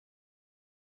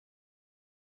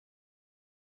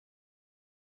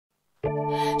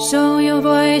So your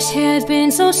voice has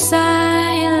been so silent,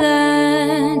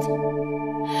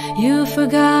 you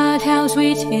forgot how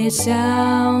sweet it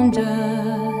sounded.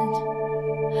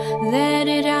 Let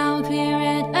it out, clear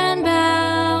it and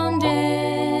bound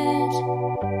it.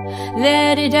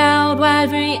 Let it out, wild,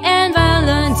 free and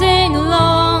violent. Sing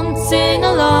along, sing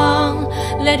along.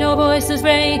 Let your voices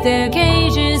break their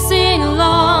cages. Sing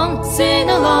along, sing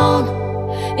along.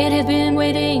 It has been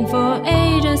waiting for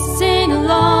ages. Sing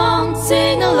along,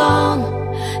 sing along.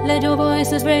 Let your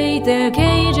voices break their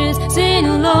cages. Sing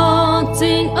along,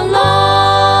 sing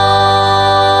along.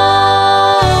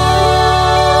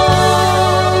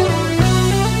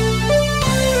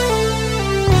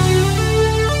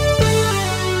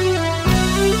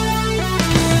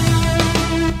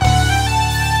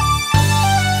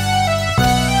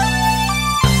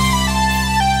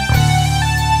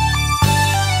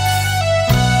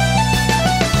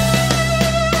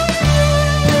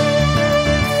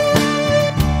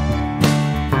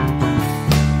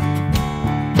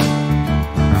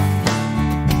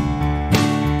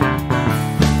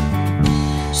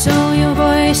 So your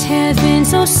voice has been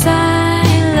so silent,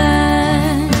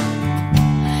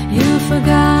 you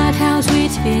forgot how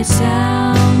sweet it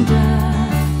sounded.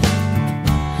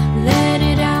 Let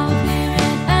it out, clear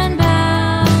it and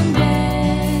bound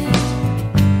it.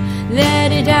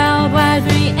 Let it out, wild,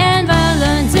 free and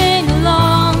violent. Sing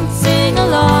along, sing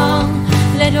along.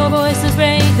 Let your voices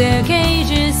break their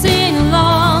cages. Sing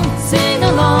along, sing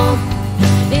along.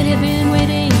 It has been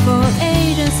waiting for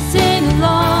ages. Sing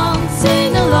along,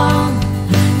 sing along.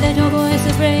 Let your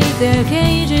voices break their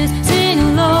cages. Sing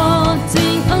along,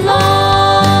 sing along.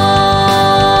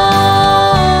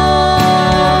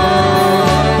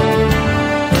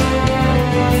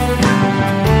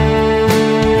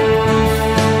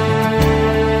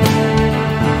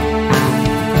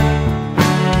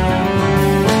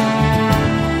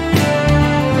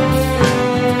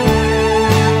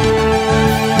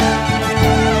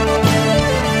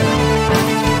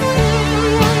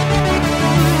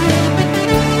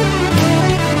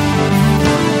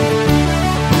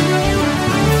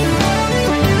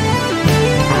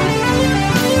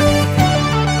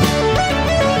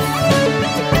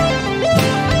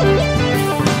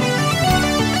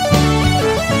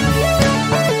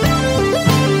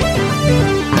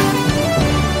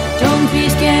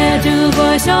 To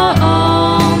voice your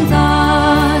own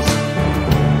thoughts.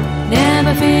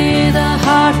 Never fear the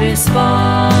heart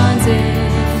responses.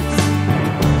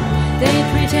 They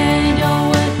pretend